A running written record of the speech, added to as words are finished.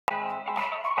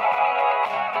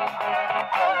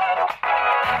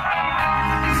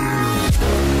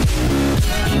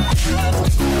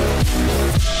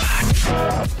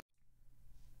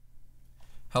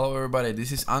Hello everybody,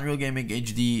 this is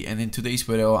Unreal-GamingHD, and in today's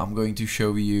video I'm going to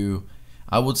show you,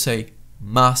 I would say,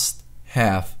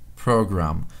 must-have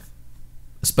program,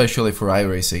 especially for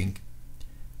iRacing,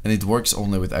 and it works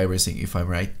only with iRacing if I'm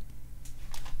right,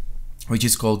 which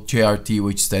is called JRT,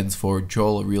 which stands for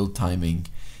Joel Real Timing.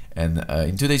 And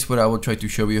in today's video I will try to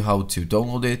show you how to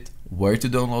download it, where to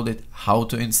download it, how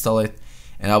to install it,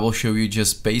 and I will show you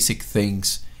just basic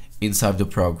things inside the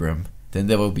program. Then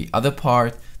there will be other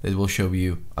part that will show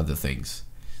you other things.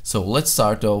 So let's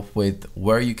start off with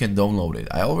where you can download it.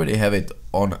 I already have it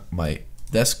on my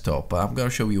desktop, but I'm gonna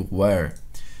show you where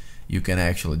you can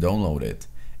actually download it.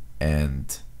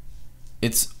 And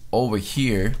it's over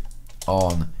here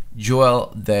on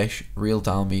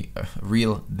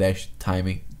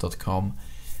joel-real-timing.com.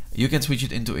 You can switch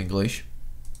it into English.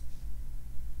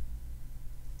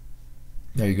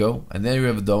 There you go, and then you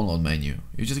have a download menu.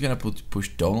 You're just gonna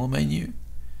push download menu,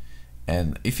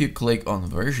 and if you click on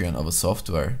version of a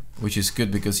software, which is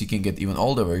good because you can get even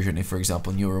older version if, for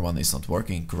example, newer one is not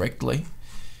working correctly,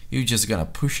 you're just gonna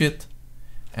push it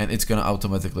and it's gonna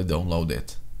automatically download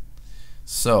it.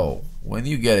 So when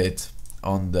you get it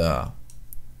on the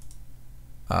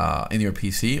in your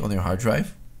PC, on your hard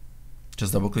drive,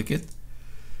 just double click it.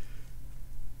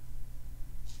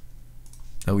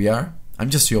 There we are. I'm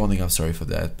just yawning, I'm sorry for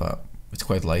that, but it's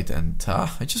quite late, and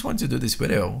I just want to do this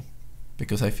video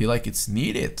because I feel like it's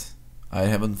needed. I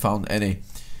haven't found any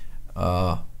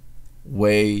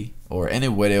way or any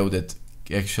video that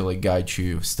actually guides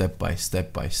you step by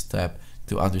step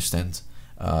to understand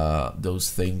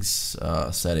those things,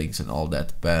 settings and all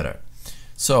that better.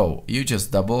 So you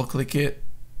just double click it,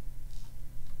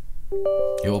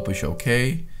 you will push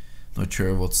OK. Not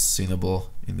sure what's seenable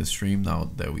in the stream now.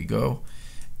 There we go.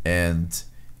 And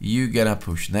you gonna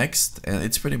push next, and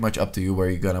it's pretty much up to you where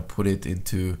you're gonna put it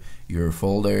into your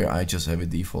folder. I just have a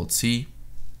default C.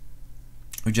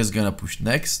 We're just gonna push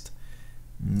next,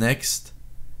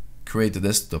 create a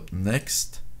desktop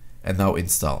next, and now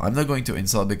install. I'm not going to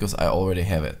install because I already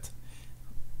have it.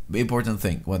 The important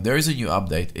thing, when there is a new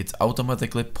update, it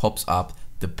automatically pops up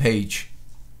the page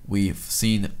we've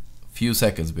seen a few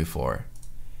seconds before.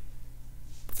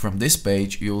 From this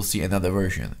page you will see another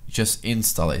version. Just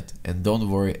install it and don't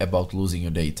worry about losing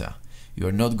your data. You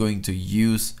are not going to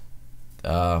use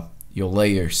your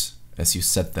layers as you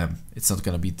set them. It's not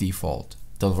going to be default.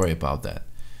 Don't worry about that.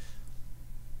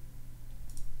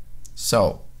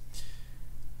 So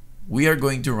we are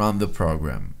going to run the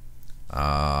program.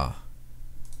 I'm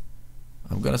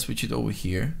gonna switch it over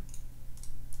here.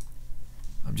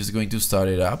 I'm just going to start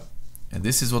it up, and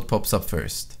this is what pops up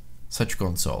first. Search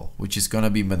console, which is gonna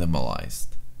be minimalized.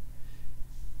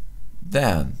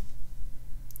 Then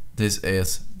this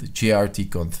is the JRT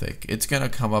config. It's gonna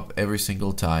come up every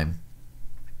single time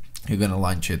you're gonna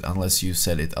launch it, unless you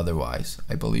set it otherwise.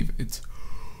 I believe it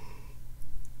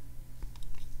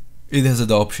has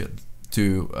an option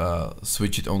to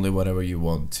switch it only whenever you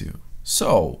want to.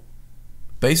 So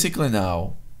basically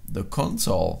now the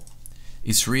console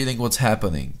is reading what's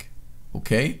happening.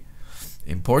 Okay.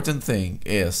 Important thing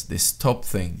is this top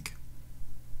thing,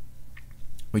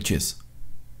 which is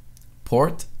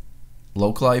port,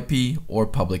 local IP or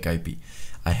public IP.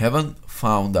 I haven't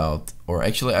found out, or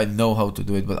actually I know how to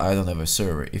do it, but I don't have a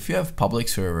server. If you have public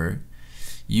server,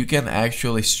 you can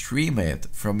actually stream it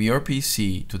from your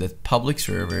PC to that public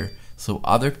server so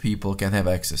other people can have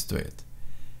access to it.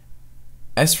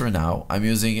 As for now, I'm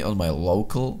using it on my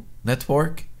local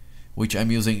network, which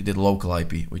I'm using the local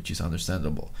IP, which is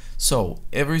understandable. So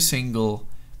every single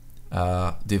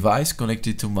device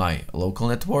connected to my local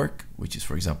network, which is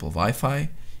for example Wi-Fi,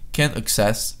 can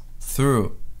access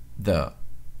through the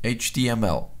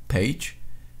HTML page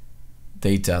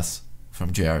data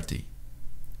from JRT.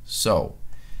 So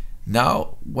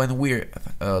now when we're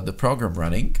the program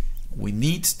running, we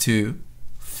need to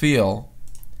fill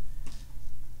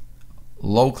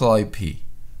local IP.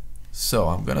 So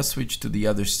I'm gonna switch to the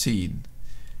other scene,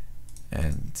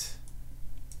 and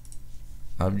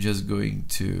I'm just going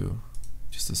to,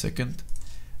 just a second,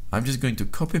 I'm just going to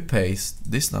copy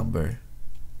paste this number.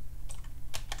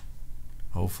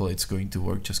 Hopefully it's going to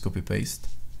work. Just copy paste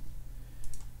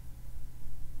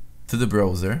to the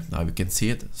browser. Now we can see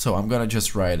it. So I'm gonna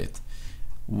just write it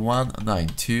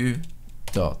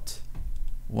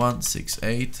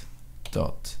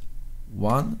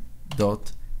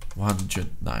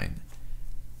 192.168.1.109.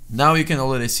 Now you can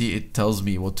already see it tells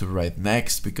me what to write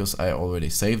next because I already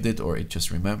saved it, or it just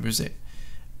remembers it.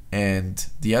 And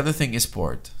the other thing is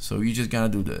port. So you just gonna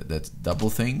do that double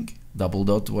thing, double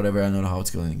dot, whatever, I don't know how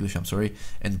it's called in English, I'm sorry,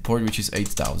 and port, which is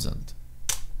 8000.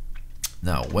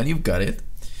 Now, when you've got it,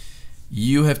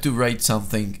 you have to write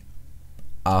something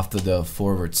after the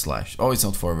forward slash. Oh, it's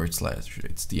not forward slash,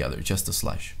 it's the other, just a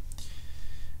slash.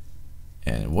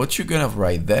 And what you're gonna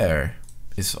write there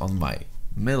is on my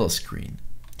middle screen.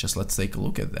 Just let's take a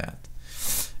look at that.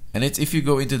 And it's, if you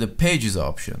go into the pages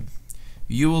option,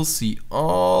 you will see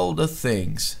all the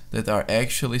things that are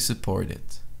actually supported.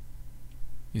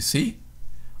 You see?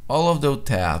 All of those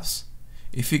tabs.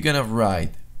 If you're gonna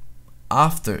write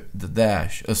after the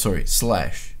dash,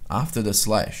 slash, after the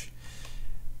slash,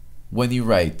 when you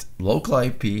write local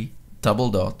IP, double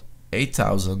dot,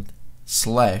 8000,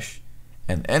 slash,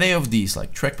 and any of these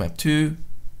like trackmap 2,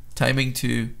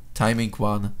 timing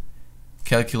 1,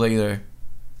 calculator,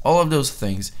 all of those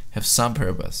things have some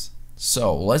purpose.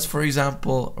 So let's, for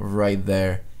example, write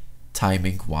there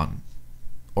timing 1,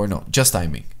 or no, just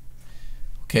timing.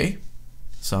 Okay,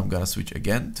 so I'm gonna switch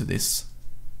again to this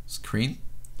screen,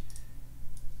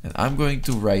 and I'm going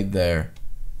to write there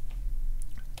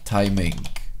timing,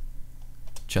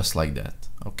 just like that.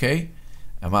 Okay,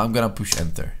 and I'm gonna push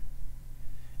enter.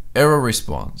 Error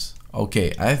response.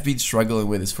 Okay, I've been struggling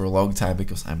with this for a long time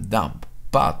because I'm dumb,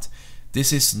 but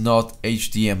this is not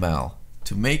HTML.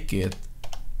 To make it,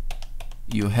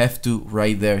 you have to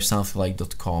write there something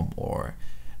like .com or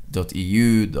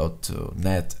 .eu,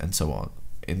 .net, and so on.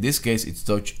 In this case, it's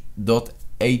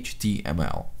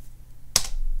 .html.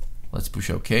 Let's push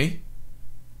OK,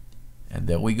 and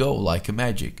there we go, like a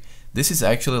magic. This is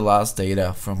actually last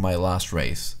data from my last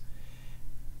race,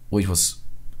 which was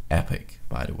epic,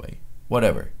 by the way.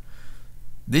 Whatever.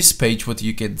 This page, what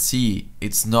you can see,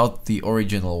 it's not the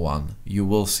original one you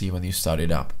will see when you start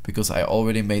it up, because I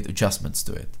already made adjustments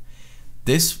to it.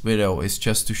 This video is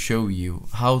just to show you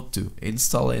how to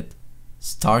install it,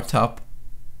 start up,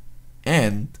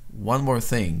 and one more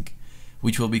thing,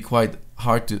 which will be quite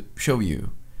hard to show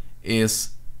you, is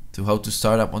to how to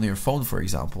start up on your phone, for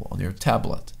example, on your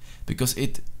tablet, because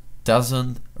it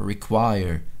doesn't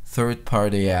require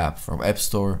third-party app from App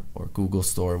Store or Google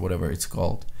Store, whatever it's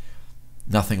called.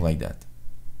 Nothing like that.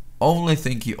 Only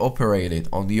thing you operate it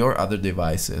on your other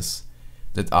devices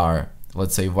that are,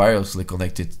 let's say, wirelessly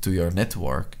connected to your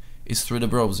network is through the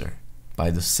browser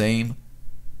by the same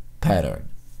pattern.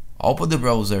 Open the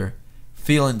browser,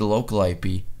 fill in the local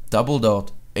IP, double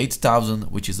dot,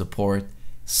 8000, which is the port,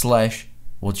 slash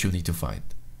what you need to find.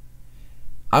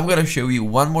 I'm gonna show you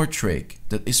one more trick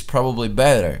that is probably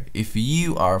better if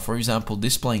you are, for example,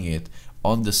 displaying it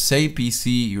on the same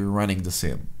PC you're running the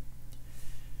sim.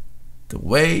 The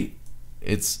way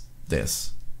it's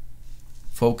this.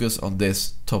 Focus on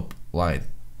this top line.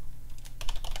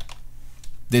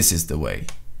 This is the way.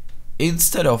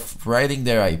 Instead of writing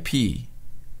their IP,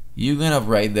 you're gonna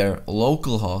write their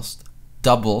localhost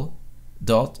double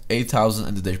dot 8000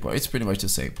 and the dashboard. It's pretty much the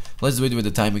same. Let's do it with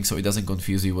the timing so it doesn't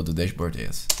confuse you what the dashboard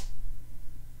is.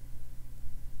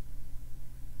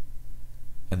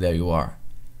 And there you are.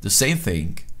 The same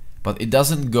thing, but it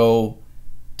doesn't go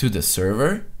to the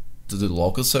server, to the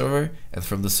local server, and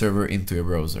from the server into your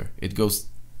browser. It goes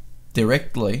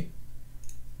directly.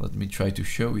 Let me try to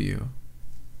show you.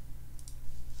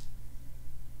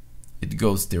 It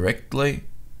goes directly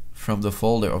from the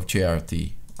folder of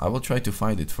JRT. I will try to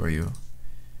find it for you.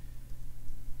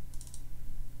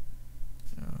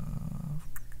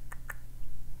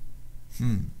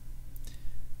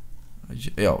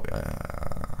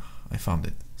 I found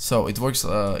it. So it works.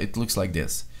 It looks like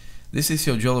this. This is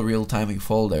your Unreal timing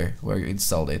folder where you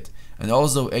installed it, and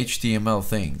also HTML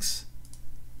things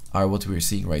are what we're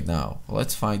seeing right now.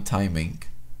 Let's find timing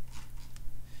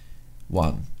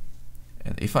 1,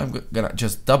 and if I'm gonna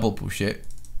just double push it,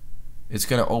 it's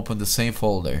gonna open the same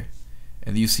folder,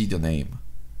 and you see the name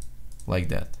like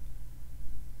that.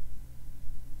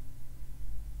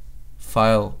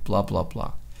 File blah blah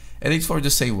blah, and it's for the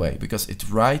same way because it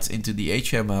writes into the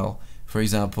HTML, for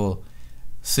example,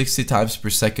 60 times per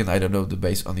second, I don't know the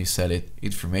base on you set it,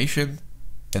 information,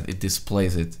 and it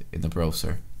displays it in the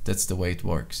browser. That's the way it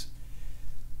works.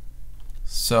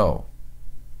 So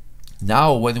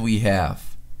now when we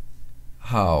have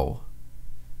how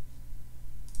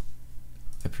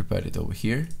I prepared it over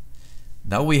here,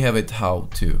 now we have it how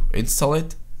to install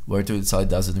it. Where to install it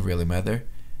doesn't really matter.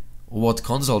 What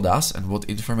console does and what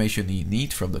information you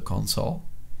need from the console.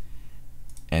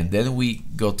 And then we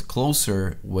got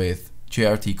closer with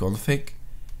JRT config,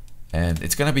 and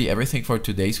it's gonna be everything for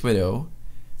today's video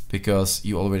because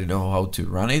you already know how to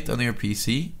run it on your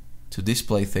PC, to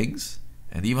display things,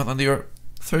 and even on your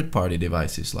third-party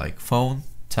devices like phone,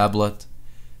 tablet,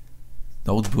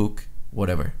 notebook,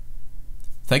 whatever.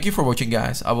 Thank you for watching,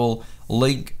 guys. I will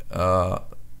link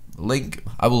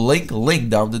I will link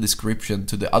down the description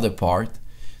to the other part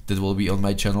that will be on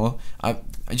my channel. I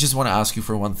just want to ask you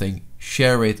for one thing: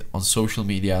 share it on social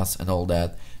medias and all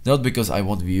that. Not because I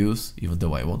want views, even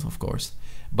though I want, of course,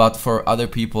 but for other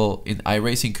people in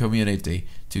iRacing community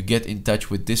to get in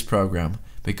touch with this program,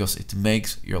 because it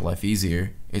makes your life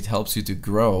easier. It helps you to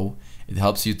grow. It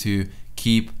helps you to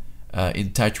keep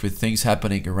in touch with things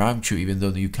happening around you, even though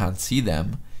you can't see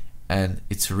them. And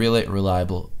it's a really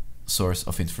reliable source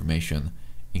of information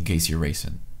in case you're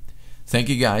racing. Thank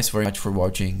you guys very much for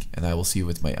watching, and I will see you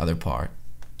with my other part.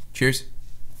 Cheers!